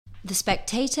The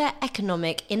Spectator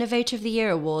Economic Innovator of the Year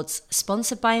Awards,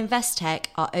 sponsored by Investec,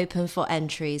 are open for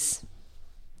entries.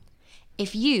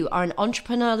 If you are an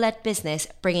entrepreneur-led business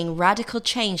bringing radical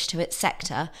change to its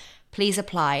sector, please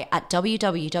apply at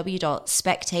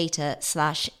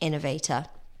www.spectator/innovator.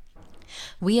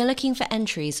 We are looking for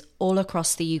entries all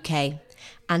across the UK,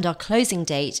 and our closing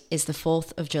date is the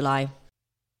 4th of July.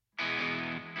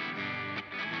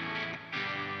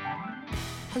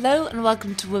 Hello and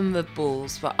welcome to Women with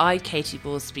Balls, where I, Katie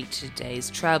Ball, speak to today's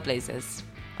trailblazers.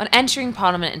 On entering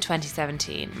Parliament in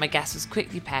 2017, my guest was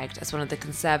quickly pegged as one of the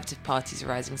Conservative Party's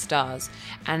rising stars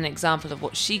and an example of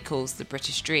what she calls the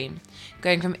British dream,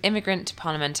 going from immigrant to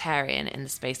parliamentarian in the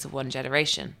space of one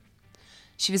generation.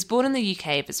 She was born in the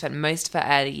UK but spent most of her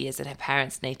early years in her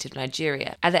parents' native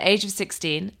Nigeria. At the age of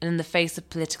 16, and in the face of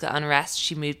political unrest,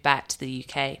 she moved back to the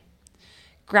UK.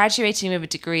 Graduating with a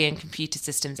degree in computer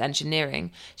systems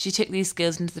engineering, she took these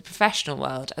skills into the professional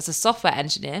world as a software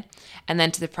engineer, and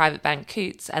then to the private bank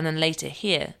Coutts, and then later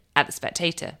here at The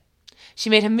Spectator. She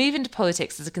made her move into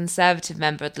politics as a Conservative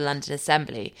member of the London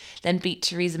Assembly, then beat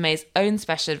Theresa May's own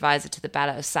special advisor to the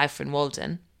ballot of Southern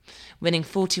Walden, winning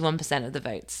 41% of the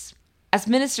votes. As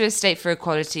Minister of State for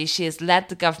Equality, she has led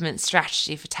the government's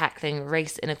strategy for tackling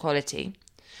race inequality.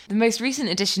 The most recent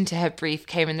addition to her brief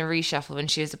came in the reshuffle when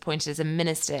she was appointed as a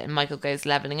minister in Michael Gove's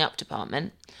Levelling Up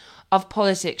department. Of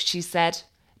politics, she said,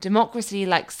 "Democracy,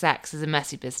 like sex, is a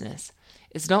messy business.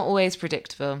 It's not always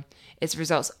predictable. Its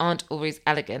results aren't always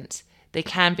elegant. They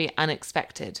can be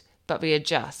unexpected, but we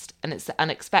adjust, and it's the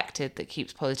unexpected that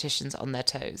keeps politicians on their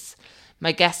toes."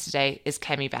 My guest today is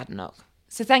Kemi Badenoch.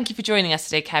 So thank you for joining us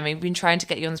today, Kemi. We've been trying to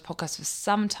get you on this podcast for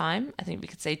some time. I think we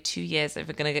could say 2 years if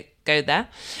we're going to go there.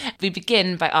 We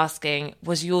begin by asking,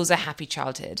 was yours a happy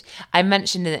childhood? I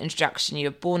mentioned in the introduction you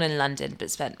were born in London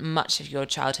but spent much of your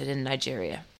childhood in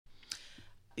Nigeria.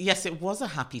 Yes, it was a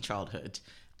happy childhood.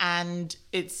 And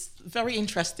it's very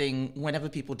interesting whenever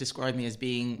people describe me as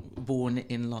being born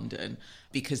in London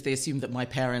because they assume that my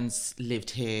parents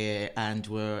lived here and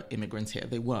were immigrants here.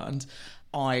 They weren't.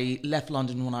 I left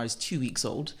London when I was 2 weeks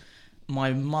old.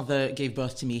 My mother gave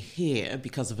birth to me here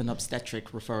because of an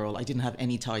obstetric referral. I didn't have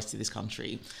any ties to this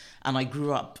country. And I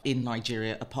grew up in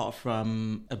Nigeria apart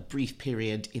from a brief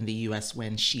period in the US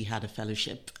when she had a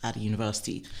fellowship at a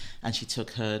university and she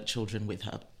took her children with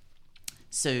her.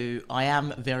 So I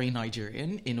am very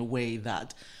Nigerian in a way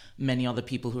that many other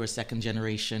people who are second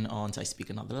generation aren't. I speak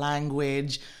another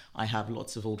language. I have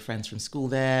lots of old friends from school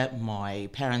there. My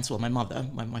parents, well, my mother,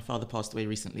 my father passed away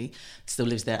recently, still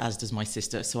lives there, as does my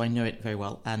sister. So I know it very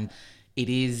well. And it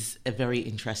is a very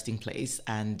interesting place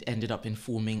and ended up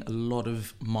informing a lot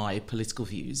of my political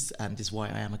views and is why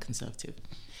I am a Conservative.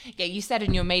 Yeah, you said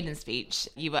in your maiden speech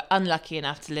you were unlucky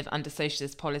enough to live under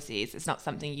socialist policies. It's not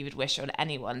something you would wish on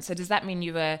anyone. So does that mean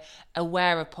you were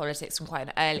aware of politics from quite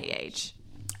an early age?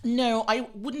 No, I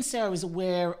wouldn't say I was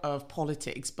aware of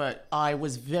politics, but I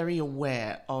was very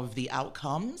aware of the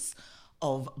outcomes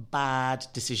of bad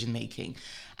decision making.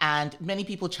 And many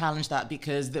people challenge that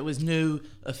because there was no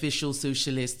official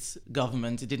socialist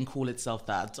government. It didn't call itself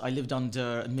that. I lived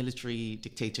under a military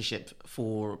dictatorship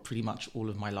for pretty much all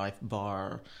of my life,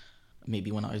 bar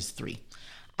maybe when I was 3.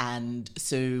 And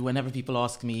so whenever people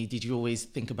ask me, did you always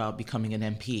think about becoming an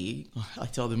MP? I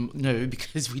tell them no,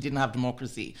 because we didn't have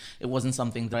democracy. It wasn't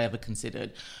something that I ever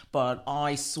considered. But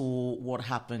I saw what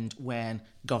happened when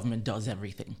government does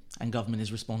everything and government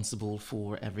is responsible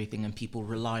for everything and people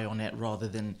rely on it rather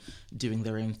than doing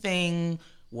their own thing.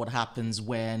 What happens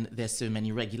when there's so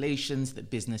many regulations that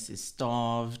business is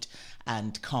starved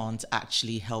and can't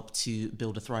actually help to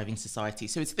build a thriving society.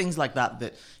 So it's things like that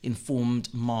that informed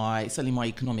certainly my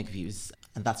economic views.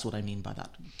 And that's what I mean by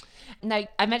that. Now,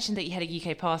 I mentioned that you had a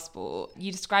UK passport.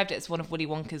 You described it as one of Willy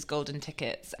Wonka's golden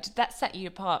tickets. Did that set you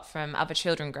apart from other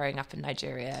children growing up in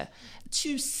Nigeria?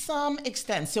 To some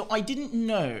extent. So I didn't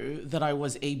know that I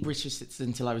was a British citizen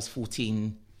until I was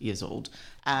 14 years old.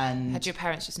 And had your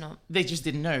parents just not? They just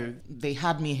didn't know. They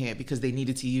had me here because they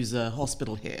needed to use a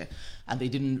hospital here and they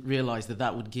didn't realize that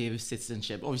that would give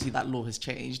citizenship. Obviously that law has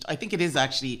changed. I think it is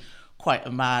actually quite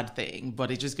a mad thing,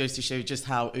 but it just goes to show just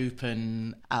how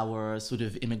open our sort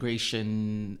of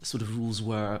immigration sort of rules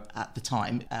were at the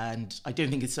time. And I don't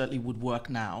think it certainly would work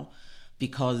now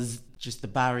because just the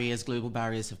barriers, global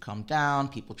barriers have come down.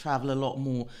 People travel a lot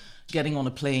more. Getting on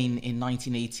a plane in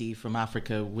 1980 from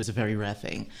Africa was a very rare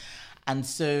thing. And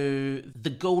so the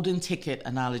golden ticket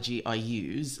analogy I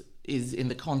use is in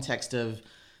the context of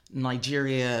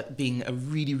Nigeria being a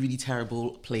really, really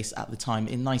terrible place at the time.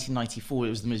 In 1994, it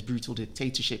was the most brutal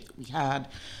dictatorship that we had.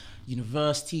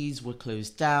 Universities were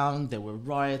closed down. There were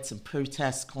riots and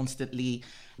protests constantly.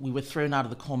 We were thrown out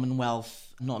of the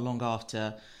Commonwealth not long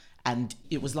after, and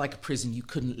it was like a prison. You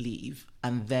couldn't leave.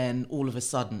 And then all of a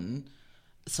sudden,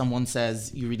 someone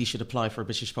says, you really should apply for a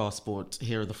British passport.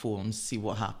 Here are the forms, see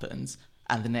what happens.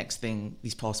 And the next thing,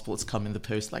 these passports come in the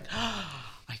post like,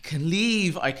 I can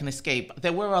leave, I can escape.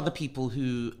 There were other people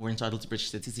who were entitled to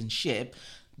British citizenship,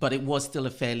 but it was still a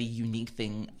fairly unique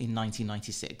thing in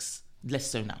 1996. Less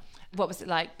so now. What was it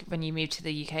like when you moved to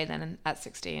the UK then at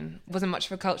 16? Wasn't much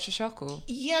of a culture shock or?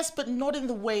 Yes, but not in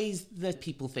the ways that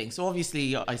people think. So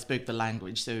obviously I spoke the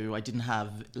language, so I didn't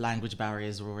have language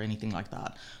barriers or anything like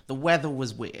that. The weather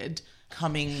was weird.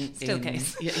 Still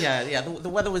case. Yeah. The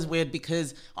weather was weird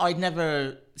because I'd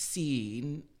never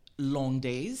seen long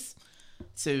days.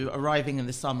 So arriving in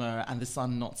the summer and the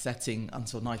sun not setting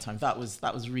until nighttime, that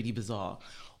was really bizarre.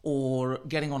 Or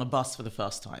getting on a bus for the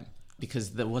first time,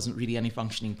 because there wasn't really any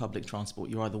functioning public transport.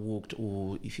 You either walked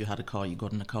or if you had a car, you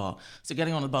got in a car. So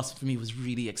getting on a bus for me was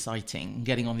really exciting.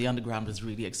 Getting on the underground was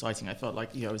really exciting. I felt like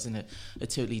I was in a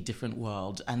totally different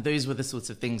world. And those were the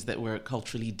sorts of things that were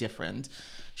culturally different.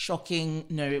 Shocking?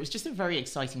 No, it was just a very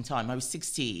exciting time. I was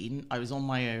 16. I was on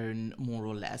my own, more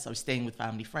or less. I was staying with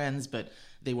family friends, but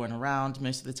they weren't around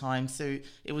most of the time. So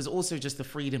it was also just the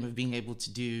freedom of being able to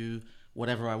do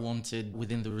whatever I wanted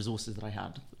within the resources that I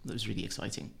had. That was really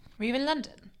exciting. Were you in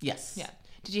London? Yes. Yeah.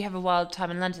 Did you have a wild time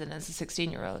in London as a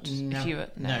 16-year-old?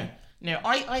 No.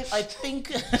 I think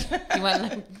you weren't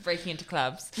like breaking into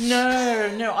clubs.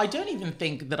 No. I don't even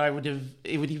think that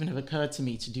it would even have occurred to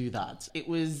me to do that. It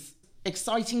was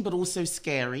exciting, but also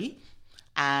scary,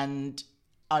 and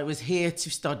I was here to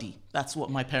study. That's what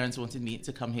my parents wanted me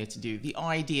to come here to do. The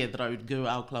idea that I would go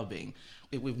out clubbing,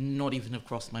 it would not even have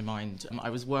crossed my mind. I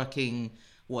was working,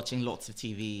 watching lots of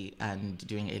TV, and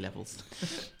doing A-levels.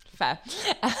 Fair.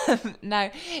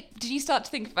 Now, did you start to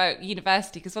think about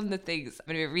university? Because one of the things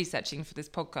when we were researching for this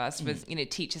podcast was,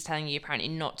 teachers telling you apparently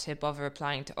not to bother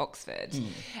applying to Oxford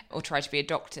or try to be a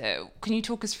doctor. Can you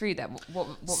talk us through that? What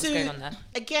was going on there?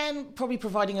 Again, probably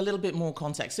providing a little bit more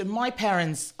context. So my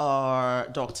parents are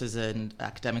doctors and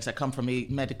academics. I come from a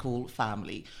medical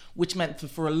family, which meant that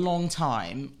for a long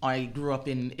time, I grew up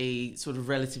in a sort of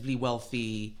relatively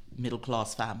wealthy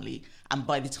middle-class family. And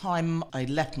by the time I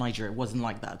left Nigeria, it wasn't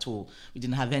like that at all. We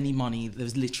didn't have any money. There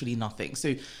was literally nothing.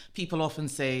 So people often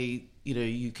say,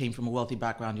 you came from a wealthy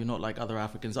background. You're not like other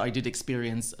Africans. I did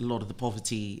experience a lot of the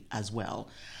poverty as well.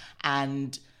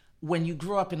 And when you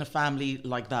grow up in a family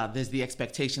like that, there's the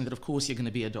expectation that, of course, you're going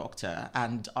to be a doctor.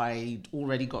 And I'd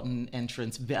already gotten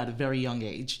entrance at a very young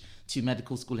age to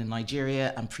medical school in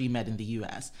Nigeria and pre-med in the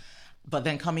US. But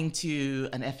then coming to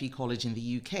an FE college in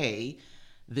the UK,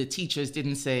 the teachers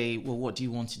didn't say, well, what do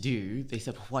you want to do? They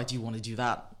said, why do you want to do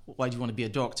that? Why do you want to be a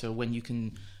doctor when you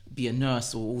can be a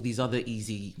nurse or all these other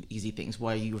easy things?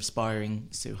 Why are you aspiring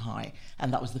so high?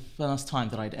 And that was the first time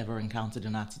that I'd ever encountered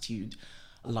an attitude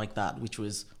like that, which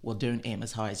was, well, don't aim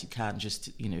as high as you can, just,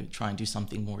 try and do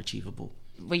something more achievable.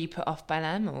 Were you put off by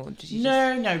them, or did you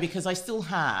No, because I still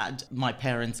had my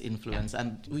parents' influence,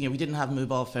 and we didn't have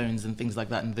mobile phones and things like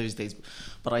that in those days,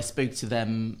 but I spoke to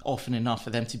them often enough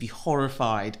for them to be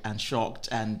horrified and shocked.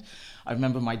 And I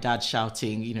remember my dad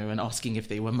shouting, and asking if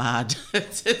they were mad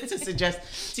to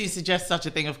suggest such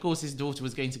a thing. Of course, his daughter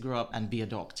was going to grow up and be a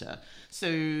doctor.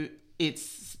 So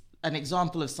it's an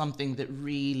example of something that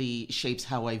really shapes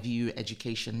how I view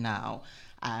education now.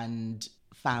 And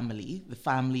the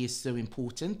family is so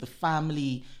important. The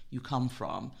family you come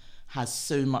from has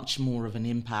so much more of an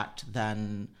impact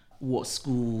than what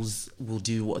schools will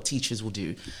do, what teachers will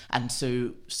do. And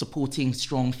so supporting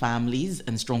strong families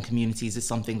and strong communities is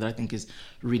something that I think is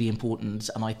really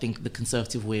important. And I think the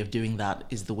Conservative way of doing that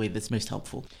is the way that's most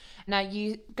helpful. Now,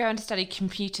 you go on to study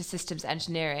computer systems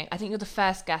engineering. I think you're the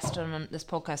first guest on this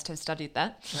podcast to have studied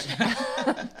that.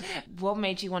 Right. What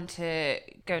made you want to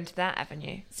go into that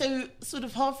avenue? So sort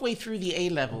of halfway through the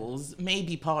A-levels,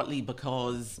 maybe partly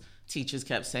because teachers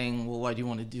kept saying, well, why do you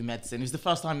want to do medicine? It was the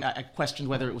first time I questioned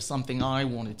whether it was something I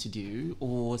wanted to do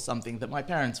or something that my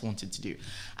parents wanted to do.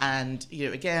 And,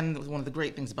 again, one of the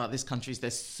great things about this country is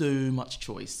there's so much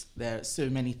choice. There are so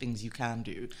many things you can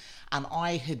do. And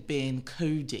I had been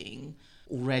coding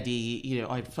already,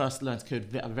 I first learned to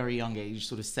code at a very young age,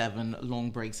 sort of 7,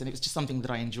 long breaks, and it was just something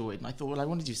that I enjoyed. And I thought, well, I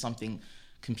want to do something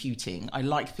computing. I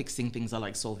like fixing things. I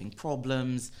like solving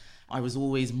problems. I was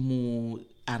always more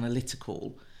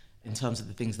analytical in terms of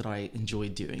the things that I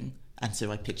enjoyed doing. And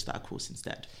so I picked that course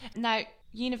instead. Now,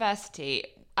 university,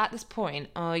 at this point,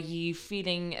 are you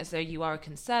feeling as though you are a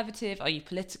conservative? Are you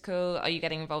political? Are you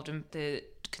getting involved in the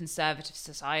conservative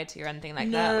society or anything like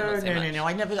No, that? Or not so much? no.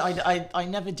 I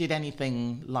never did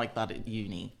anything like that at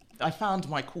uni. I found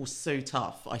my course so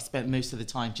tough. I spent most of the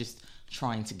time just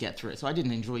trying to get through it. So I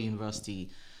didn't enjoy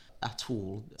university at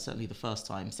all, certainly the first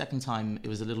time. Second time, it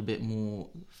was a little bit more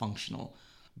functional.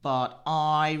 But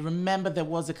I remember there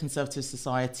was a conservative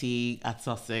society at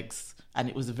Sussex, and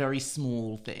it was a very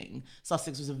small thing.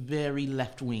 Sussex was a very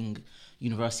left-wing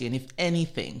university, and if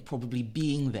anything, probably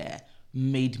being there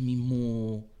made me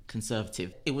more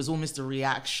conservative. It was almost a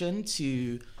reaction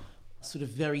to sort of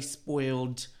very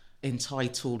spoiled,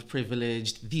 entitled,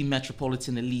 privileged, the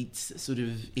metropolitan elite sort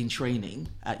of in training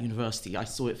at university. I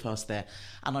saw it first there.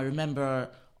 And I remember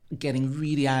getting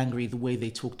really angry the way they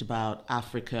talked about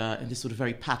Africa in this sort of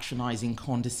very patronizing,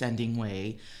 condescending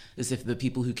way, as if the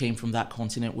people who came from that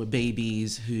continent were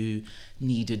babies who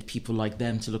needed people like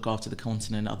them to look after the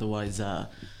continent, otherwise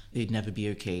they'd never be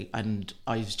okay. And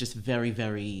I was just very,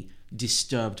 very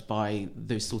disturbed by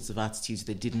those sorts of attitudes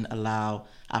that didn't allow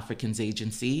Africans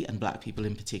agency, and black people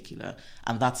in particular.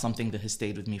 And that's something that has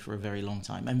stayed with me for a very long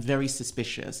time. I'm very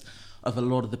suspicious of a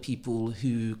lot of the people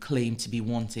who claim to be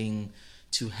wanting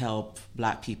to help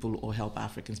black people or help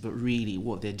Africans, but really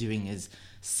what they're doing is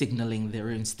signaling their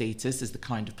own status as the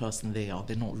kind of person they are.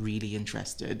 They're not really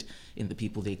interested in the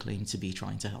people they claim to be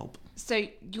trying to help. So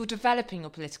you're developing your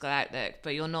political outlook,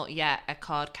 but you're not yet a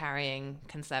card-carrying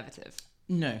conservative.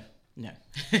 No.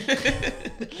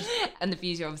 And the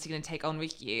views you're obviously going to take on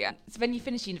with you. So when you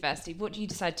finish university, what do you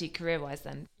decide to do career-wise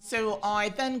then? So I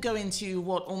then go into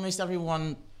what almost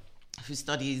everyone who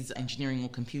studies engineering or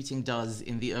computing does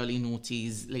in the early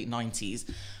noughties, late 90s,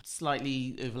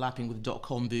 slightly overlapping with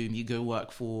dot-com boom. You go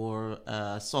work for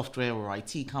a software or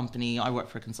IT company. I work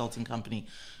for a consulting company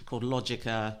called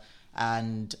Logica,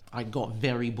 and I got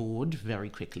very bored very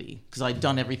quickly because I'd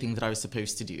done everything that I was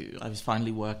supposed to do. I was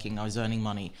finally working, I was earning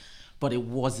money, but it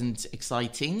wasn't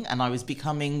exciting, and I was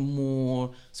becoming more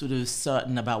sort of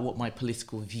certain about what my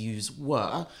political views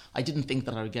were. I didn't think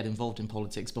that I would get involved in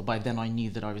politics, but by then I knew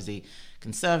that I was a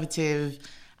conservative,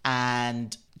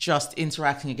 and just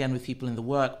interacting again with people in the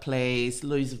workplace,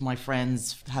 loads of my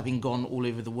friends having gone all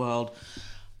over the world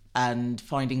and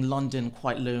finding London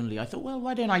quite lonely. I thought, well,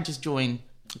 why don't I just join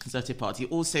the Conservative Party?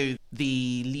 Also,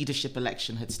 the leadership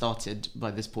election had started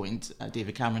by this point.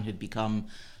 David Cameron had become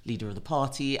leader of the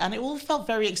party, and it all felt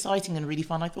very exciting and really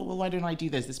fun. I thought, well, why don't I do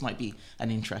this? This might be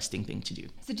an interesting thing to do.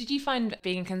 So did you find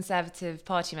being a Conservative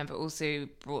Party member also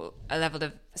brought a level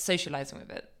of socialising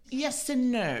with it? Yes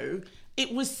and no.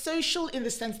 It was social in the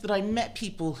sense that I met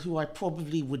people who I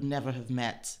probably would never have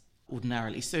met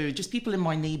ordinarily. So just people in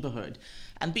my neighbourhood.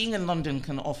 And being in London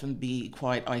can often be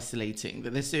quite isolating,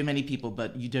 that there's so many people,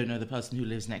 but you don't know the person who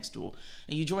lives next door.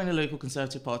 And you join a local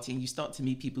Conservative Party and you start to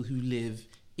meet people who live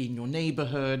in your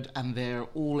neighbourhood, and they're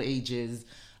all ages,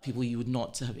 people you would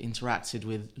not have interacted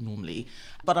with normally.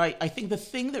 But I think the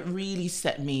thing that really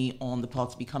set me on the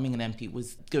path to becoming an MP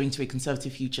was going to a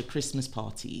Conservative Future Christmas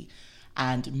party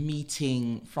and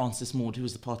meeting Francis Maude, who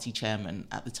was the party chairman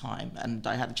at the time. And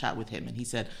I had a chat with him, and he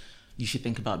said, you should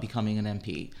think about becoming an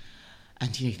MP.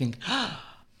 And you think,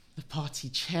 the party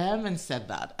chairman said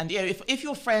that. And if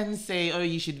your friends say, oh,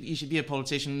 you should be a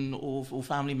politician, or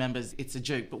family members, it's a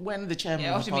joke. But when the chairman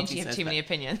of the party says you have too many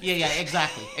opinions. Yeah,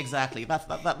 exactly.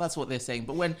 That's what they're saying.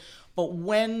 But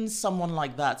when someone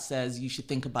like that says you should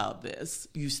think about this,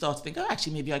 you start to think, oh,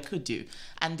 actually, maybe I could do.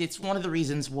 And it's one of the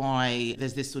reasons why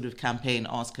there's this sort of campaign,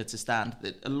 Ask Her to Stand,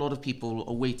 that a lot of people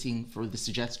are waiting for the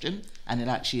suggestion, and it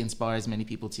actually inspires many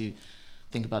people to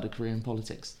think about a career in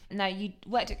politics. Now, you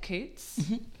worked at Coutts,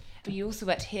 but you also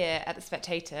worked here at The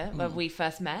Spectator, where we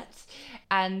first met.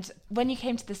 And when you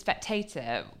came to The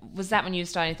Spectator, was that when you were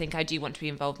starting to think, I do want to be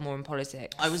involved more in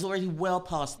politics? I was already well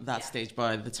past that stage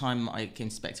by the time I came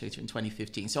to Spectator in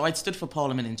 2015. So I'd stood for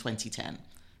Parliament in 2010,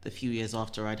 a few years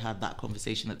after I'd had that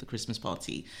conversation at the Christmas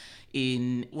party,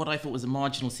 in what I thought was a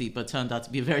marginal seat, but turned out to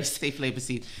be a very safe Labour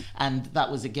seat. And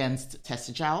that was against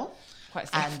Tessa Jowell. Quite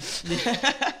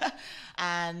safe.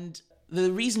 And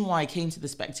the reason why I came to The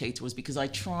Spectator was because I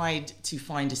tried to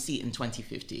find a seat in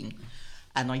 2015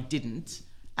 and I didn't.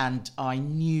 And I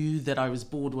knew that I was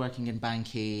bored working in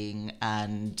banking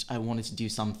and I wanted to do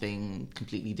something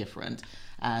completely different.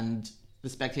 And The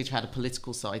Spectator had a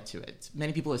political side to it.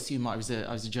 Many people assume I was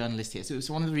a journalist here. So it's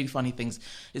one of the really funny things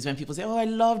is when people say, oh, I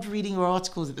loved reading your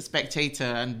articles at The Spectator,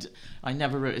 and I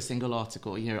never wrote a single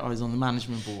article. I was on the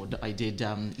management board. I did,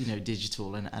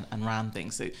 digital and ran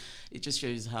things. So it just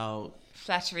shows how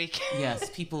Flattery. Yes,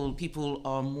 people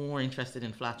are more interested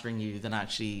in flattering you than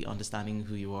actually understanding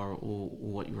who you are or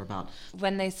what you're about.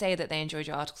 When they say that they enjoyed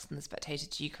your articles in The Spectator,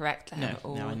 do you correct them?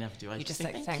 No, I never do. I you just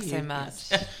say, like, thanks you. so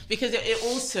much. Yes. Because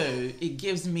it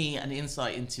gives me an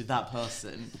insight into that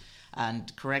person.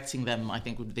 And correcting them, I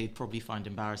think they'd probably find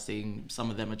embarrassing. Some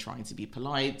of them are trying to be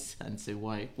polite, and so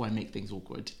why make things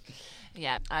awkward?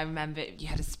 Yeah, I remember you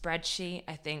had a spreadsheet,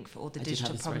 I think, for all the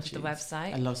digital problems of the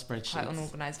website. I love spreadsheets. Quite an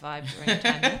organised vibe during your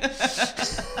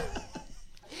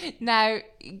time. Now,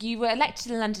 you were elected to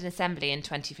the London Assembly in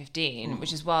 2015,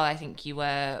 which is while I think you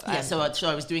were... so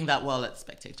I was doing that while at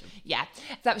Spectator. Yeah.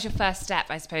 That was your first step,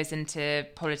 I suppose, into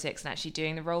politics and actually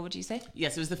doing the role, would you say?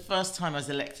 Yes, it was the first time I was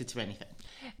elected to anything.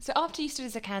 So after you stood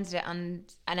as a candidate and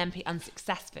an MP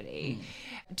unsuccessfully,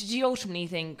 did you ultimately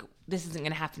think this isn't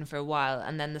going to happen for a while,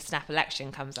 and then the snap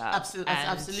election comes up?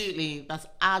 Absolutely. That's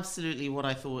absolutely what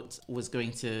I thought was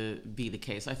going to be the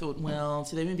case. I thought, well,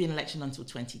 so there won't be an election until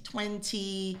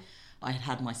 2020. I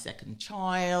had my second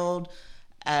child,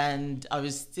 and I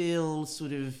was still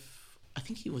sort of, I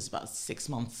think it was about 6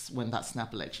 months when that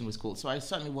snap election was called. So I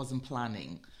certainly wasn't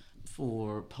planning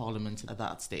for Parliament at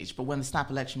that stage. But when the snap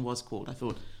election was called, I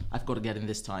thought, I've got to get in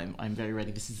this time. I'm very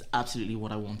ready. This is absolutely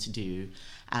what I want to do.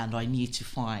 And I need to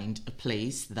find a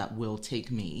place that will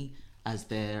take me as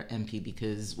their MP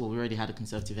because, well, we already had a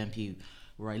Conservative MP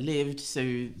where I lived.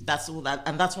 So that's all that.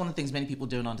 And that's one of the things many people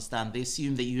don't understand. They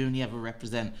assume that you only ever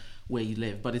represent where you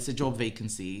live, but it's a job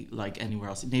vacancy like anywhere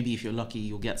else. Maybe if you're lucky,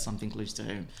 you'll get something close to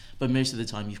home. But most of the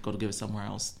time, you've got to go somewhere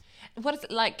else. What is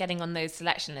it like getting on those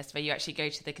selection lists where you actually go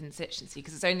to the constituency?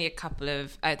 Because it's only a couple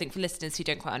of, I think for listeners who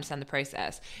don't quite understand the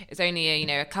process, it's only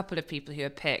a couple of people who are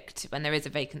picked when there is a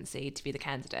vacancy to be the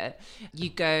candidate. You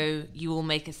go, you all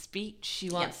make a speech,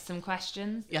 you answer some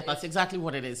questions. Yeah, that's exactly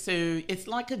what it is. So it's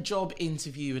like a job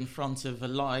interview in front of a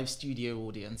live studio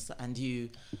audience, and you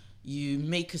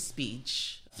make a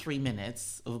speech, 3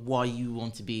 minutes, of why you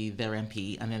want to be their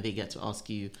MP, and then they get to ask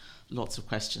you lots of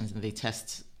questions and they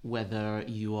test whether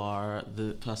you are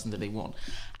the person that they want.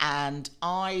 And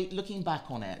looking back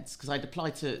on it, because I'd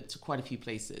applied to quite a few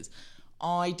places,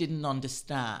 I didn't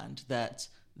understand that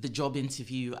the job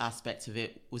interview aspect of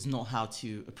it was not how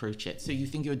to approach it. So you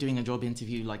think you're doing a job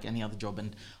interview like any other job,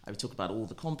 and I would talk about all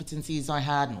the competencies I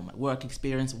had and all my work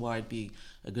experience, why I'd be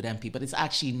a good MP, but it's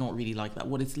actually not really like that.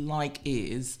 What it's like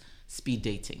is speed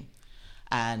dating,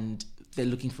 and they're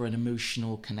looking for an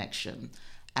emotional connection.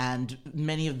 And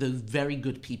many of the very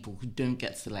good people who don't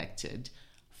get selected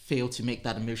fail to make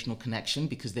that emotional connection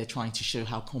because they're trying to show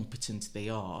how competent they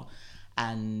are.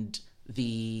 And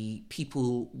the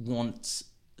people want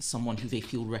someone who they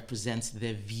feel represents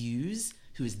their views,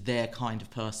 who is their kind of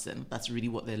person. That's really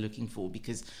what they're looking for,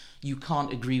 because you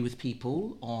can't agree with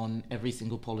people on every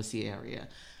single policy area.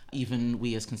 Even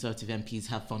we as Conservative MPs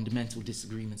have fundamental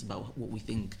disagreements about what we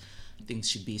think things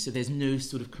should be. So there's no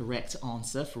sort of correct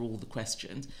answer for all the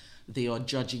questions. They are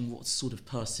judging what sort of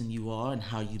person you are and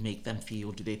how you make them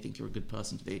feel. Do they think you're a good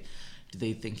person? Do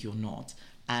they think you're not?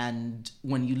 And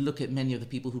when you look at many of the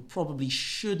people who probably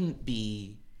shouldn't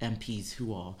be MPs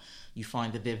who are, you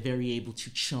find that they're very able to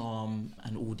charm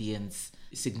an audience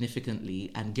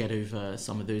significantly and get over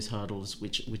some of those hurdles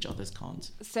which others can't.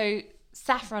 So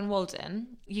Saffron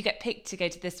Walden, you get picked to go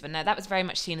to this one. Now, that was very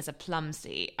much seen as a plum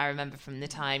seat, I remember from the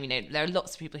time. There are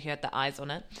lots of people who had their eyes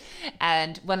on it.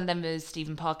 And one of them was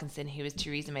Stephen Parkinson, who was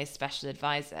Theresa May's special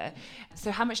advisor. So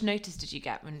how much notice did you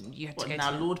get when you had to go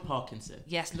now, to... Lord Parkinson.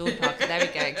 Yes, Lord Parkinson. There we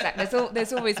go, exactly.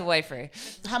 There's always a way through.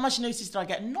 How much notice did I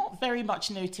get? Not very much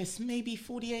notice, maybe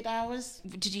 48 hours.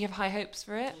 Did you have high hopes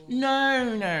for it?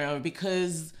 No,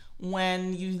 because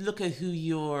when you look at who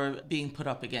you're being put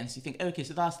up against, you think, okay,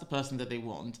 so that's the person that they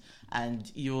want,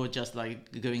 and you're just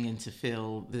like going in to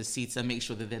fill the seats and make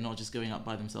sure that they're not just going up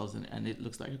by themselves and it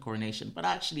looks like a coronation. But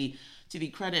actually, to the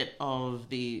credit of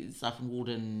the Saffron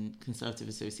Walden Conservative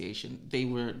Association, they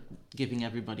were giving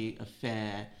everybody a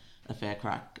fair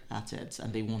crack at it,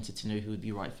 and they wanted to know who would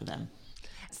be right for them.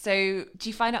 So do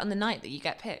you find out on the night that you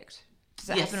get picked?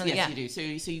 Yes, you do.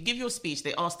 So you give your speech,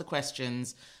 they ask the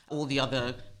questions, all the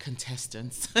other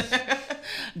contestants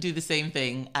do the same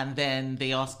thing, and then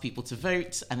they ask people to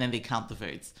vote, and then they count the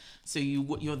votes. So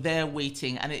you're there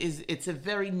waiting, and it's a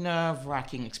very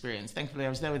nerve-wracking experience. Thankfully, I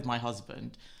was there with my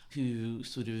husband, who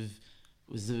sort of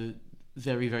was a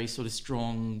very, very sort of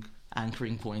strong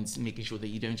anchoring points, making sure that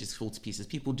you don't just fall to pieces.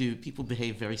 People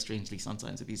behave very strangely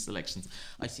sometimes at these elections.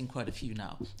 I've seen quite a few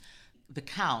now. The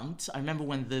count, I remember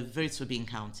when the votes were being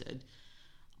counted,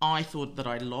 I thought that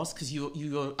I'd lost, because you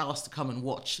were asked to come and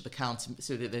watch the count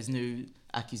so that there's no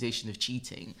accusation of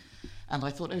cheating. And I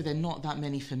thought, oh, they're not that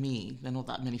many for me. They're not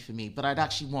that many for me. But I'd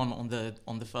actually won on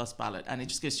the first ballot. And it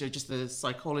just goes to show just the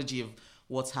psychology of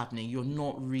what's happening. You're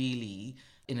not really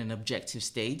in an objective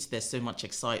state. There's so much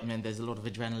excitement. There's a lot of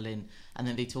adrenaline. And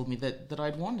then they told me that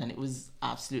I'd won. And it was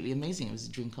absolutely amazing. It was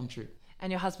a dream come true.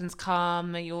 And your husband's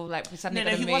calm, and you're like, we're suddenly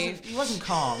No, going to move. he wasn't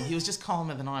calm. He was just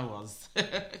calmer than I was.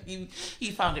 He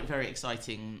found it very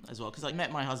exciting as well, because I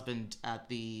met my husband at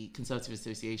the Conservative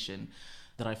Association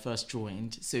that I first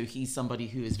joined. So he's somebody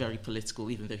who is very political,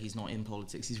 even though he's not in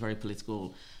politics. He's very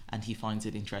political, and he finds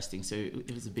it interesting. So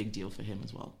it was a big deal for him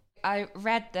as well. I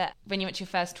read that when you went to your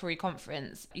first Tory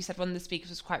conference, you said one of the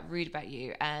speakers was quite rude about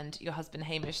you, and your husband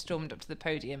Hamish stormed up to the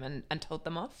podium and told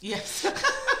them off. Yes.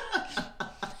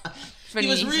 He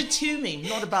was rude to me,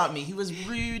 not about me. He was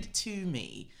rude to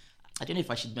me. I don't know if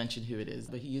I should mention who it is,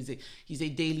 but he's a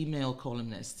Daily Mail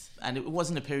columnist. And it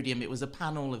wasn't a podium, it was a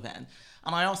panel event.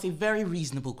 And I asked a very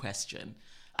reasonable question.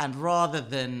 And rather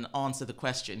than answer the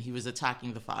question, he was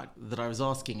attacking the fact that I was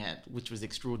asking it, which was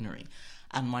extraordinary.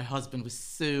 And my husband was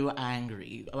so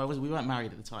angry. We weren't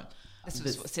married at the time. This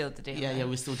was what sealed the deal. Yeah,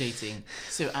 we're still dating.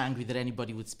 So angry that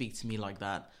anybody would speak to me like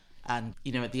that. And,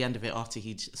 at the end of it, after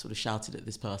he'd sort of shouted at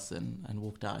this person and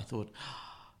walked out, I thought,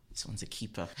 this one's a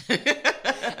keeper.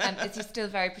 And is he still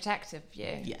very protective of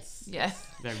you? Yes. Yes.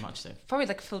 Very much so. Probably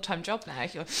like a full-time job now.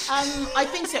 If you're... I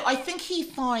think so. I think he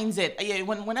finds it,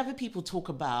 whenever people talk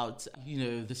about,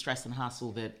 the stress and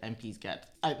hassle that MPs get,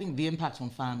 I think the impact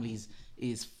on families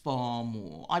is far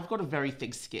more. I've got a very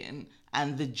thick skin,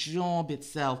 and the job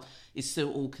itself is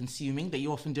so all-consuming that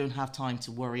you often don't have time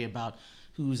to worry about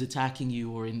who's attacking you,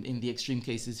 or in the extreme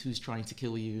cases, who's trying to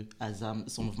kill you, as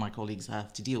some of my colleagues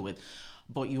have to deal with.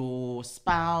 But your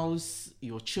spouse,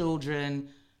 your children,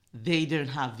 they don't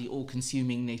have the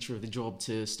all-consuming nature of the job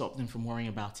to stop them from worrying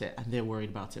about it, and they're worried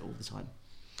about it all the time.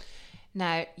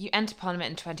 Now, you enter Parliament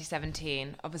in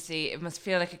 2017. Obviously, it must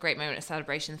feel like a great moment of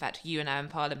celebration, the fact you are now in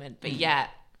Parliament, but yet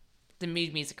the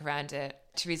mood music around it,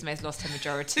 Theresa May's lost her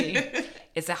majority.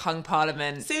 It's a hung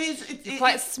Parliament. So it's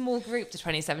quite a small group, the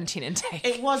 2017 intake.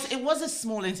 It was a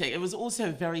small intake. It was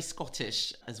also very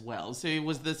Scottish as well. So it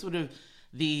was the sort of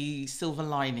the silver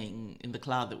lining in the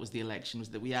cloud that was the election, was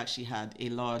that we actually had a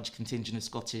large contingent of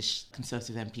Scottish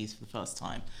Conservative MPs for the first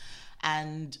time.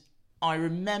 And I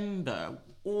remember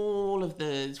all of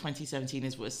the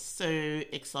 2017ers were so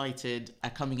excited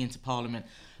at coming into Parliament.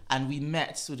 And we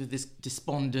met sort of this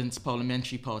despondent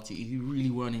parliamentary party who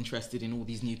really weren't interested in all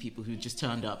these new people who just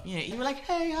turned up. You were like,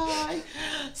 hey, hi,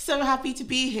 so happy to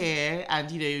be here.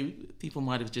 And, people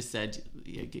might have just said,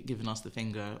 given us the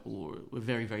finger, or were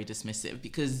very, very dismissive,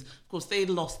 because, of course, they'd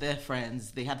lost their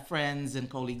friends. They had friends and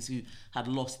colleagues who had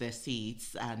lost their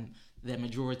seats, and their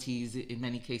majorities, in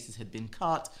many cases, had been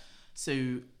cut.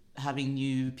 So having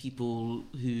new people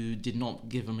who did not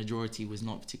give a majority was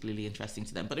not particularly interesting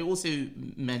to them. But it also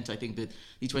meant, I think, that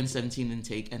the 2017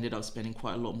 intake ended up spending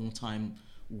quite a lot more time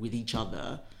with each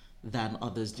other than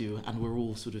others do, and we're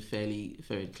all sort of fairly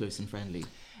close and friendly.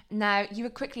 Now, you were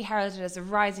quickly heralded as a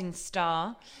rising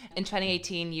star. In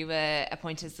 2018, you were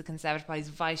appointed as the Conservative Party's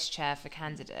vice chair for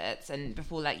candidates, and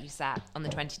before that, you sat on the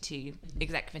 22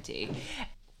 exec committee.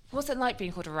 What's it like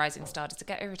being called a rising star? Does it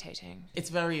get irritating? It's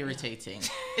very irritating.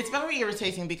 It's very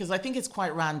irritating because I think it's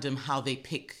quite random how they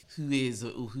pick who is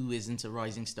or who isn't a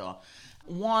rising star.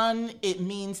 One, it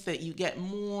means that you get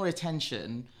more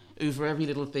attention over every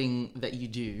little thing that you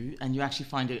do, and you actually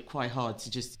find it quite hard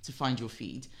to find your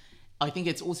feet. I think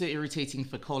it's also irritating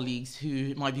for colleagues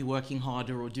who might be working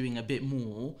harder or doing a bit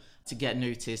more to get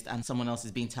noticed, and someone else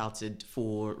is being touted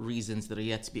for reasons that are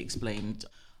yet to be explained.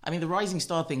 I mean, the rising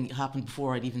star thing happened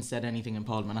before I'd even said anything in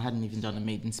Parliament. I hadn't even done a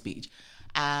maiden speech.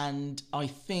 And I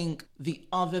think the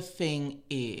other thing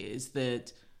is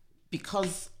that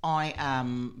because I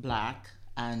am black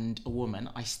and a woman,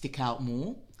 I stick out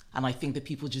more. And I think that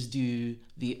people just do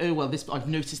I've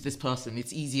noticed this person.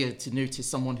 It's easier to notice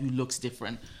someone who looks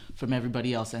different from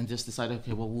everybody else and just decide,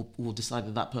 okay, well, we'll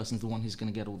decide that person's the one who's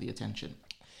going to get all the attention.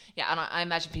 Yeah, and I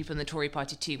imagine people in the Tory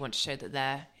party too want to show that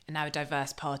they're now a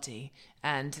diverse party,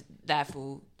 and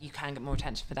therefore you can get more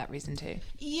attention for that reason too.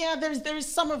 Yeah, there is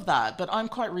some of that, but I'm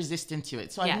quite resistant to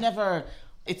it. So I've never...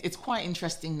 It's quite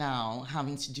interesting now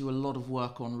having to do a lot of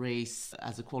work on race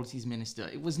as a Equalities Minister.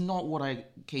 It was not what I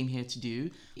came here to do.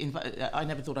 In fact, I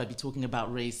never thought I'd be talking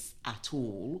about race at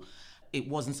all. It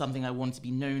wasn't something I wanted to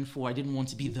be known for. I didn't want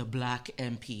to be the black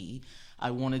MP. I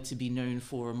wanted to be known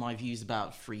for my views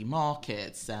about free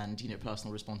markets and,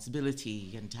 personal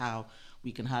responsibility and how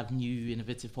we can have new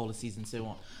innovative policies and so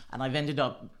on. And I've ended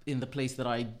up in the place that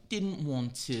I didn't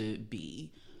want to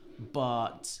be,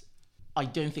 but I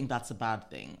don't think that's a bad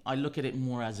thing. I look at it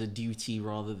more as a duty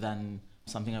rather than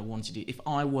something I want to do. If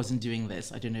I wasn't doing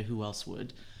this, I don't know who else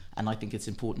would. And I think it's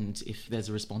important, if there's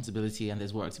a responsibility and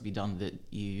there's work to be done, that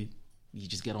you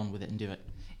just get on with it and do it.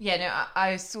 Yeah, no,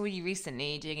 I saw you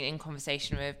recently doing it in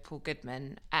conversation with Paul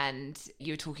Goodman, and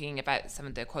you were talking about some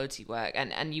of the equality work,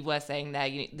 and you were saying there,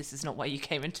 this is not why you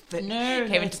came into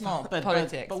it's not.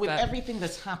 Politics. But with everything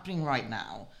that's happening right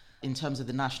now, in terms of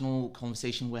the national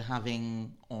conversation we're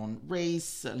having on race,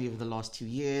 certainly over the last 2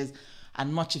 years,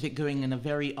 and much of it going in a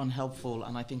very unhelpful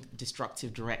and I think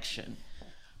destructive direction,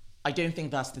 I don't think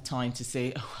that's the time to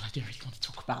say, oh, well, I don't really want to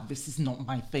talk about this is not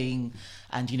my thing.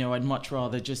 And, I'd much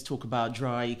rather just talk about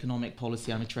dry economic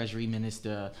policy. I'm a Treasury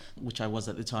Minister, which I was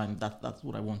at the time. That's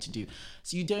what I want to do.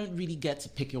 So you don't really get to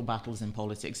pick your battles in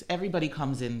politics. Everybody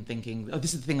comes in thinking, oh,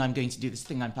 this is the thing I'm going to do, this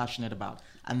thing I'm passionate about,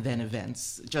 and then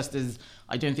events. Just as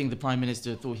I don't think the Prime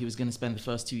Minister thought he was going to spend the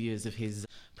first 2 years of his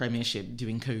premiership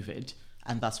doing COVID.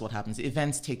 And that's what happens.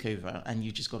 Events take over and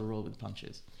you just got to roll with the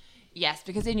punches. Yes,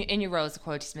 because in your role as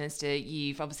Equalities Minister,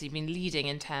 you've obviously been leading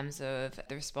in terms of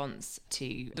the response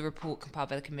to the report compiled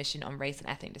by the Commission on Race and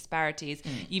Ethnic Disparities.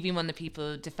 You've been one of the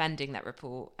people defending that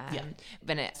report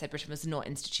when it said Britain was not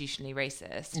institutionally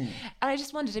racist. And I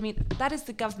just wondered, that is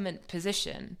the government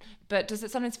position, but does it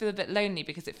sometimes feel a bit lonely,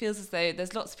 because it feels as though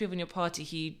there's lots of people in your party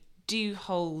who do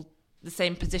hold the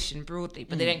same position broadly,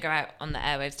 but they don't go out on the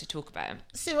airwaves to talk about it.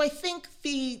 So I think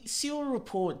the Sewell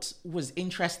report was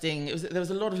interesting. There was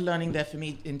a lot of learning there for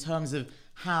me in terms of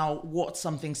what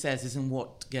something says is and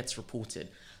what gets reported.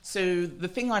 So the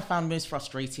thing I found most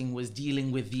frustrating was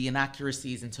dealing with the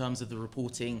inaccuracies in terms of the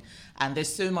reporting. And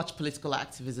there's so much political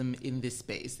activism in this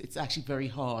space. It's actually very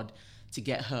hard to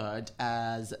get heard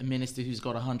as a minister who's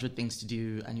got 100 things to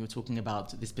do, and you're talking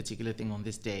about this particular thing on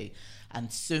this day. And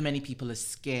so many people are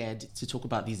scared to talk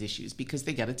about these issues because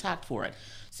they get attacked for it.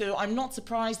 So I'm not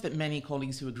surprised that many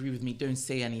colleagues who agree with me don't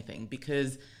say anything,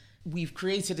 because we've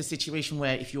created a situation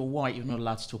where if you're white, you're not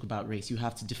allowed to talk about race. You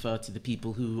have to defer to the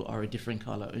people who are a different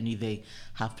colour. Only they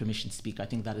have permission to speak. I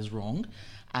think that is wrong.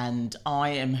 And I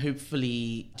am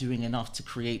hopefully doing enough to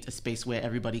create a space where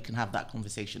everybody can have that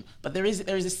conversation. But there is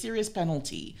a serious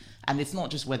penalty, and it's not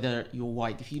just whether you're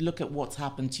white. If you look at what's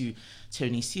happened to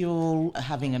Tony Sewell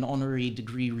having an honorary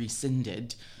degree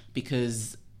rescinded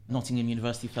because Nottingham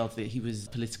University felt that he was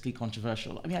politically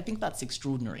controversial. I think that's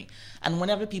extraordinary. And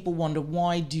whenever people wonder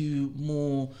why do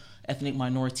more ethnic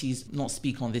minorities not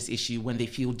speak on this issue when they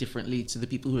feel differently to the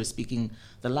people who are speaking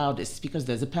the loudest, it's because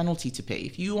there's a penalty to pay.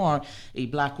 If you are a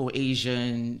black or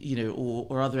Asian,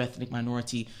 or other ethnic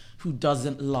minority who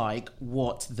doesn't like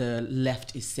what the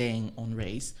left is saying on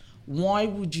race, why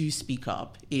would you speak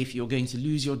up if you're going to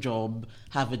lose your job,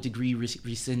 have a degree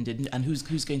rescinded, and who's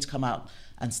going to come out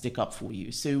and stick up for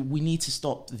you? So we need to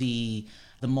stop the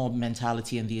mob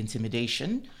mentality and the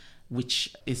intimidation,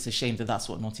 which is a shame that that's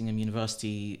what Nottingham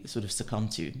University sort of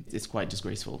succumbed to. It's quite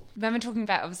disgraceful. When we're talking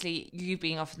about, obviously, you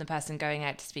being often the person going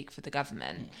out to speak for the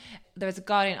government, there was a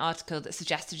Guardian article that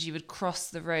suggested you would cross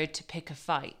the road to pick a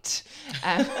fight.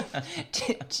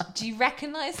 Do you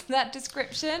recognise that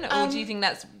description, or do you think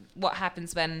that's what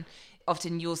happens when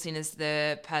often you're seen as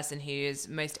the person who is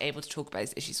most able to talk about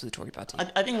these issues for the Tory party?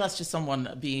 I think that's just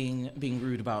someone being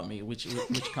rude about me, which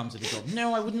comes with the job.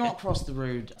 No, I would not cross the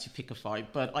road to pick a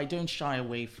fight, but I don't shy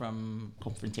away from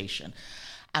confrontation.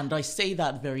 And I say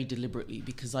that very deliberately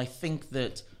because I think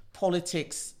that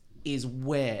politics is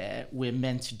where we're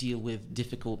meant to deal with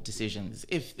difficult decisions.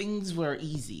 If things were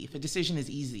easy, if a decision is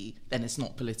easy, then it's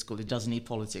not political. It doesn't need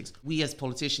politics. We as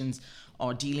politicians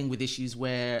are dealing with issues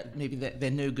where maybe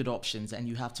there are no good options and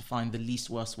you have to find the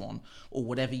least worst one, or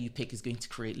whatever you pick is going to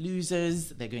create losers,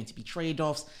 there are going to be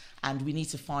trade-offs, and we need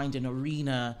to find an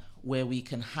arena where we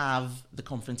can have the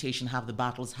confrontation, have the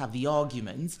battles, have the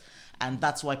arguments. And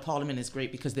that's why Parliament is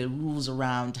great, because there are rules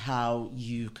around how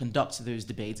you conduct those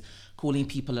debates. Calling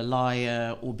people a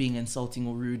liar or being insulting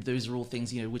or rude, those are all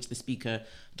things, which the Speaker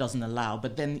doesn't allow.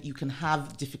 But then you can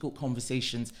have difficult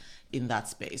conversations in that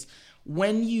space.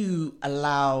 When you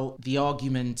allow the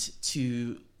argument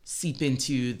to seep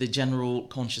into the general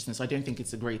consciousness, I don't think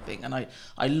it's a great thing. And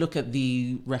I look at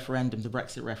the referendum, the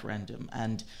Brexit referendum,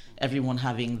 and everyone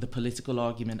having the political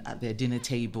argument at their dinner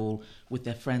table with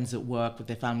their friends at work, with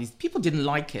their families. People didn't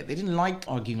like it. They didn't like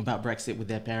arguing about Brexit with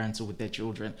their parents or with their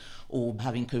children, or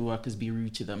having co-workers be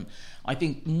rude to them. I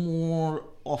think more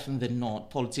often than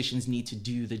not, politicians need to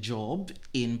do the job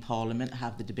in Parliament,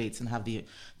 have the debates and have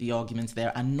the arguments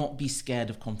there, and not be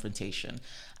scared of confrontation.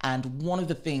 And one of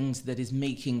the things that is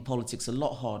making politics a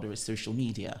lot harder is social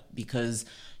media, because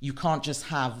you can't just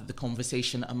have the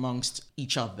conversation amongst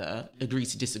each other, agree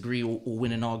to disagree or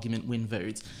win an argument, win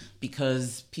votes.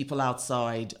 because people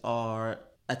outside are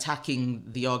attacking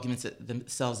the arguments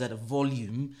themselves at a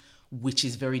volume which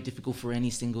is very difficult for any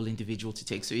single individual to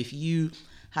take. So if you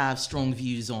have strong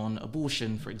views on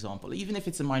abortion, for example, even if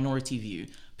it's a minority view,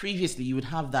 previously you would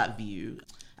have that view.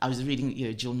 I was reading,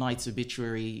 Jill Knight's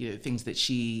obituary, things that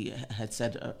she had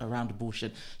said around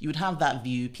abortion. You would have that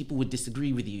view. People would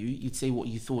disagree with you. You'd say what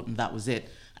you thought, and that was it.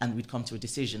 And we'd come to a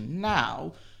decision.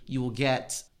 Now you will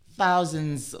get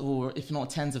thousands, or if not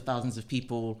tens of thousands of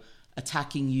people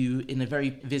attacking you in a very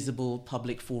visible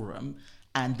public forum.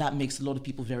 And that makes a lot of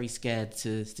people very scared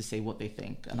to say what they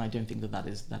think. And I don't think that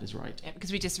is right. Yeah,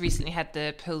 because we just recently had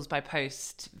the polls by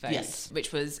post vote, yes,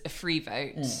 which was a free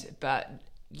vote, but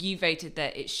you voted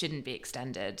that it shouldn't be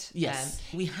extended. Yes.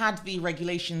 We had the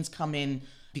regulations come in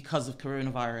because of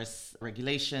coronavirus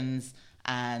regulations,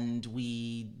 and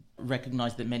we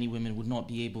recognized that many women would not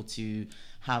be able to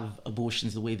have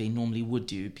abortions the way they normally would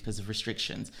do because of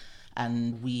restrictions.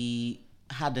 And we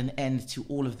had an end to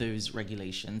all of those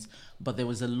regulations, but there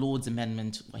was a Lord's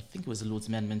Amendment, I think it was a Lord's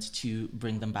Amendment, to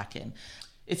bring them back in.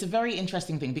 It's a very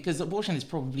interesting thing because abortion is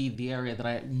probably the area that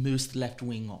I'm most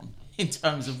left-wing on in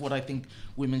terms of what I think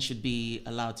women should be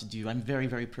allowed to do. I'm very,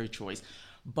 very pro-choice.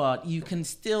 But you can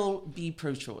still be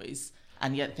pro-choice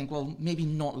and yet think, well, maybe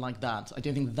not like that. I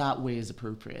don't think that way is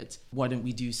appropriate. Why don't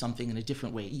we do something in a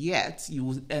different way? Yet you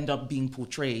will end up being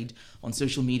portrayed on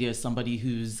social media as somebody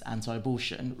who's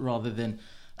anti-abortion rather than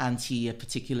anti a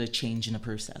particular change in a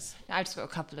process. I've just got a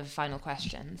couple of final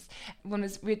questions. One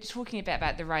was, we were talking a bit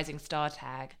about the Rising Star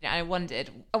tag, and I wondered,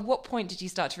 at what point did you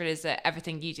start to realise that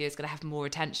everything you do is going to have more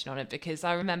attention on it? Because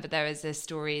I remember there was a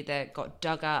story that got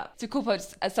dug up to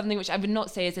Corpod as something which I would not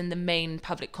say is in the main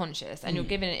public conscious, and you're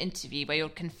given an interview where you'll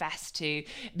confess to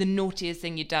the naughtiest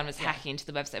thing you'd done was hacking into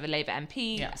the website of a Labour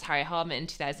MP, as Harry Harman in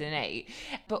 2008.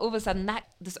 But all of a sudden,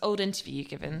 this old interview you've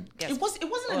given... It wasn't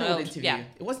an old interview. Yeah.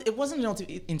 It wasn't an old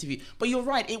interview. But you're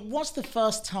right, it was the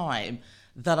first time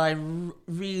that I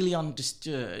really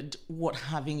understood what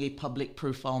having a public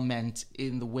profile meant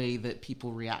in the way that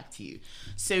people react to you.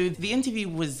 So the interview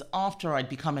was after I'd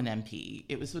become an MP.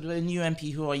 It was sort of a new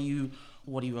MP, who are you?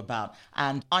 What are you about?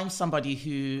 And I'm somebody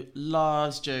who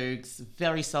loves jokes,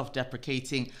 very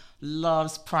self-deprecating,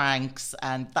 loves pranks,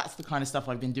 and that's the kind of stuff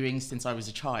I've been doing since I was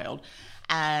a child.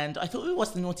 And I thought,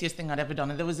 what's the naughtiest thing I'd ever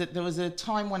done? And there was a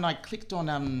time when I clicked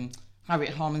on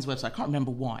Harriet Harman's website. I can't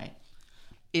remember why.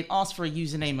 It asked for a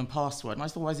username and password. And I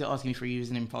thought, why is it asking me for a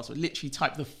username and password? Literally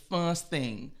typed the first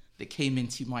thing that came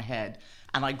into my head.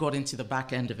 And I got into the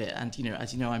back end of it. And,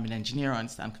 as you know, I'm an engineer. I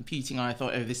understand computing. And I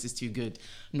thought, this is too good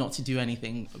not to do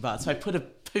anything about it. So I put a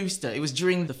poster. It was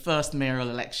during the first mayoral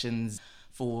elections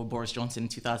for Boris Johnson in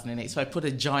 2008. So I put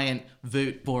a giant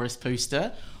Vote Boris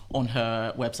poster on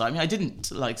her website. I mean, I didn't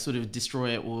sort of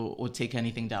destroy it or take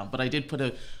anything down, but I did put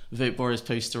a Vote Boris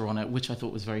poster on it, which I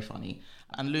thought was very funny.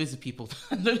 And loads of people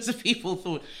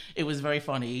thought it was very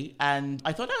funny. And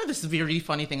I thought, this would be a really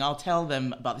funny thing. I'll tell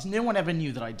them about this. No one ever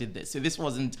knew that I did this. So this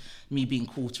wasn't me being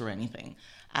caught or anything.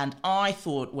 And I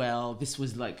thought, well, this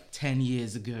was 10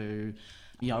 years ago.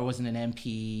 I wasn't an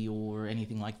MP or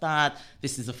anything like that.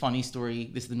 This is a funny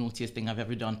story. This is the naughtiest thing I've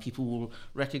ever done. People will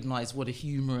recognize what a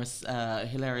humorous,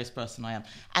 hilarious person I am.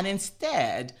 And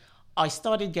instead, I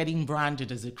started getting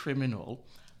branded as a criminal,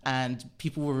 and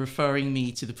people were referring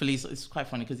me to the police. It's quite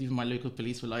funny because even my local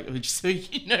police were like, just so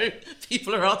you know,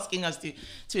 people are asking us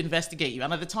to investigate you.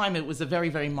 And at the time, it was a very,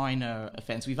 very minor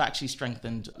offense. We've actually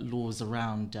strengthened laws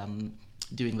around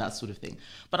doing that sort of thing.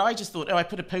 But I just thought, I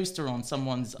put a poster on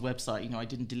someone's website, I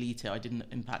didn't delete it, I didn't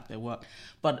impact their work.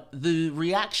 But the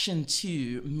reaction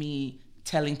to me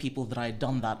telling people that I had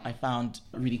done that, I found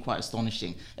really quite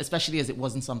astonishing, especially as it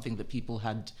wasn't something that people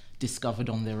had discovered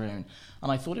on their own.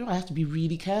 And I thought, I have to be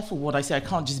really careful what I say. I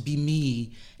can't just be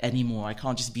me anymore. I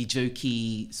can't just be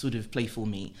jokey, sort of playful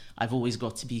me. I've always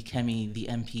got to be Kemi, the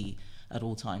MP, at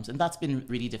all times. And that's been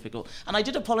really difficult. And I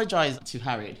did apologize to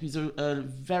Harriet, who's a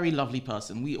very lovely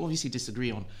person. We obviously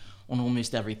disagree on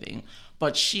almost everything,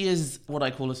 but she is what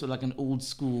I call a sort of an old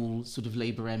school sort of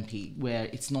Labour MP, where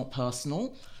it's not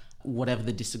personal, whatever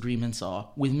the disagreements are.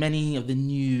 With many of the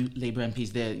new Labour MPs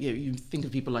there, you think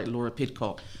of people like Laura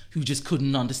Pidcock, who just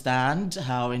couldn't understand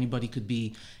how anybody could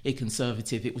be a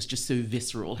Conservative. It was just so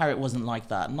visceral. Harriet wasn't like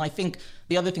that. And I think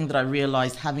the other thing that I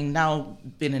realised, having now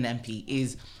been an MP,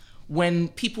 is when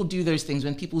people do those things,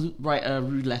 when people write a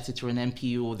rude letter to an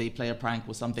MP or they play a prank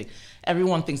or something,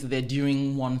 everyone thinks that they're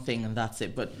doing one thing and that's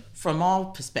it. But from our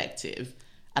perspective,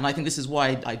 and I think this is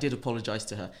why I did apologise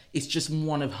to her, it's just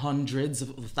one of hundreds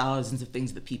of thousands of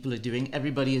things that people are doing.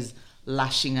 Everybody is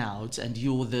lashing out and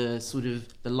you're the sort of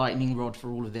the lightning rod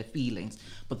for all of their feelings.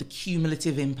 But the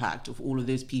cumulative impact of all of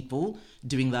those people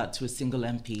doing that to a single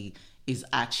MP is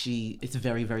actually, it's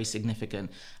very, very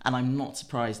significant. And I'm not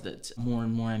surprised that more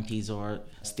and more MPs are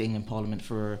staying in Parliament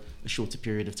for a shorter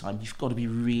period of time. You've got to be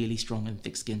really strong and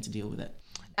thick-skinned to deal with it.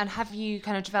 And have you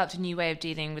kind of developed a new way of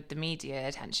dealing with the media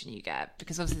attention you get?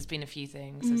 Because obviously there's been a few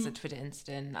things. There's a Twitter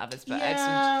incident, others. But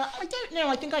I don't know.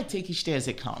 I think I take each day as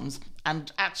it comes.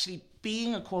 And actually,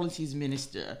 being a Qualities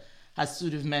Minister has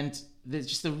sort of meant there's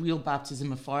just a real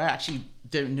baptism of fire. I actually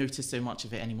don't notice so much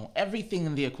of it anymore. Everything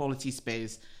in the equality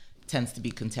space tends to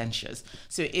be contentious.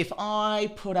 So if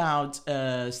I put out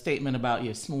a statement about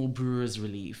small brewers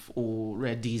relief or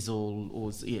red diesel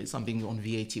or something on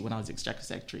VAT when I was Exchequer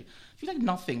Secretary, I feel like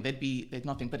nothing. There'd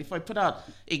nothing. But if I put out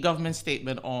a government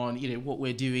statement on what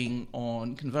we're doing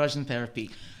on conversion therapy,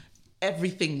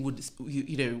 everything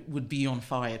would be on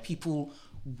fire. People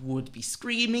would be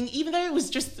screaming, even though it was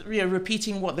just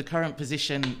repeating what the current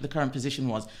position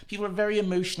was. People are very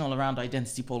emotional around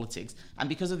identity politics, and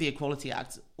because of the Equality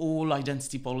Act, all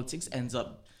identity politics ends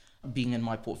up being in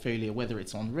my portfolio, whether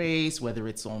it's on race, whether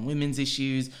it's on women's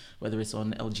issues, whether it's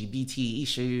on LGBT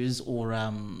issues, or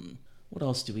what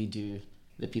else do we do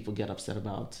that people get upset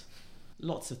about?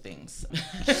 Lots of things.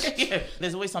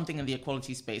 There's always something in the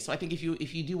equality space. So I think if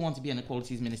you do want to be an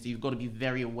equalities minister, you've got to be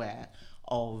very aware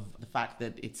of the fact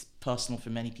that it's personal for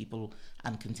many people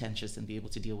and contentious, and be able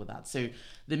to deal with that. So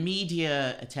the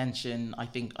media attention, I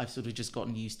think I've sort of just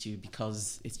gotten used to,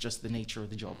 because it's just the nature of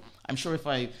the job. I'm sure if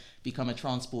I become a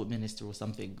transport minister or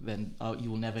something, then you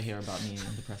will never hear about me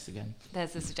in the press again.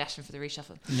 There's a suggestion for the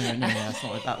reshuffle. No, that's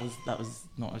not. That was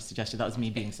not a suggestion. That was me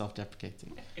being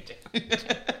self-deprecating.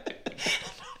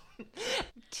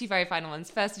 Two very final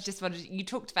ones. First, I just wondered, you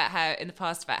talked about in the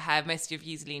past how most of your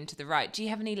views lean to the right. Do you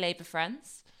have any Labour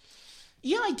friends?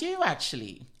 Yeah, I do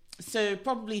actually. So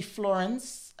probably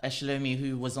Florence Eshalomi,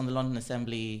 who was on the London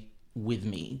Assembly with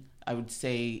me, I would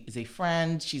say is a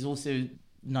friend. She's also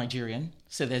Nigerian,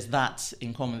 so there's that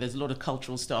in common. There's a lot of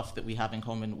cultural stuff that we have in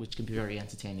common, which can be very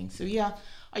entertaining. So yeah,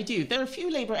 I do. There are a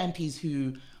few Labour MPs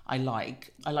who I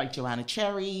like. I like Joanna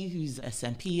Cherry, who's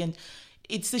SNP, and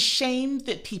it's a shame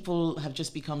that people have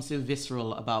just become so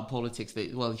visceral about politics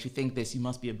that, well, if you think this, you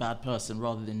must be a bad person,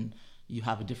 rather than you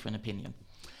have a different opinion.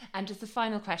 And just the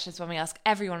final question is one we ask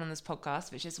everyone on this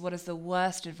podcast, which is, what is the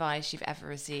worst advice you've ever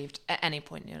received at any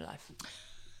point in your life?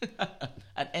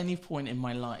 At any point in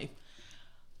my life?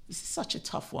 This is such a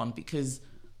tough one, because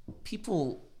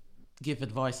people give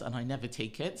advice and I never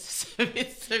take it. So they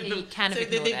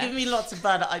give me lots of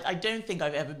bad. I don't think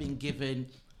I've ever been given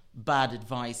bad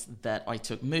advice that I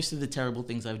took. Most of the terrible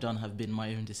things I've done have been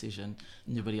my own decision.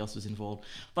 Nobody else was involved.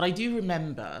 But I do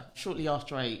remember, shortly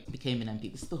after I became an MP,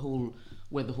 this is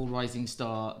where the whole Rising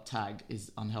Star tag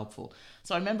is unhelpful.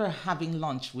 So I remember having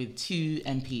lunch with two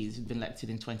MPs who'd been elected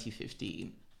in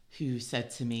 2015, who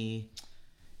said to me,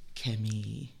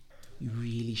 Kemi, you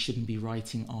really shouldn't be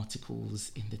writing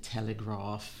articles in the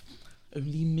Telegraph.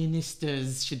 Only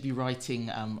ministers should be writing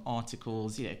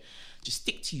articles, just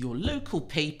stick to your local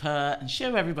paper and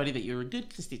show everybody that you're a good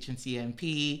constituency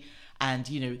MP,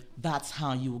 and that's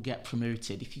how you will get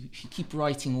promoted. If you keep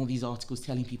writing all these articles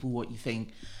telling people what you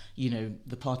think,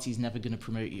 the party's never going to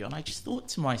promote you. And I just thought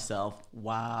to myself,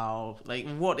 wow,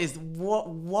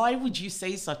 why would you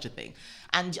say such a thing?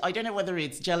 And I don't know whether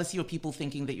it's jealousy or people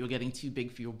thinking that you're getting too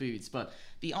big for your boots, but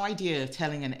the idea of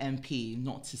telling an MP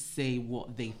not to say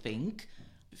what they think,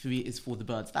 for me, is for the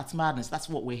birds. That's madness. That's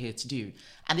what we're here to do.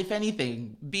 And if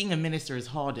anything, being a minister is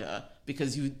harder,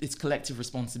 because it's collective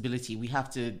responsibility. We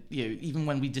have to, even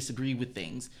when we disagree with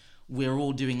things, we're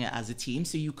all doing it as a team.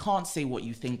 So you can't say what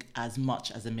you think as much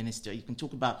as a minister. You can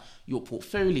talk about your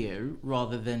portfolio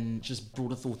rather than just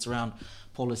broader thoughts around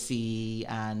policy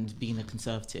and being a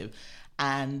Conservative.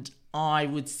 And I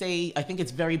would say, I think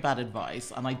it's very bad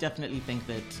advice, and I definitely think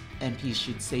that MPs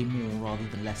should say more rather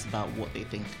than less about what they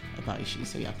think about issues.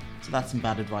 So yeah, so that's some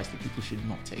bad advice that people should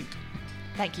not take.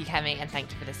 Thank you, Kemi, and thank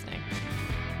you for listening.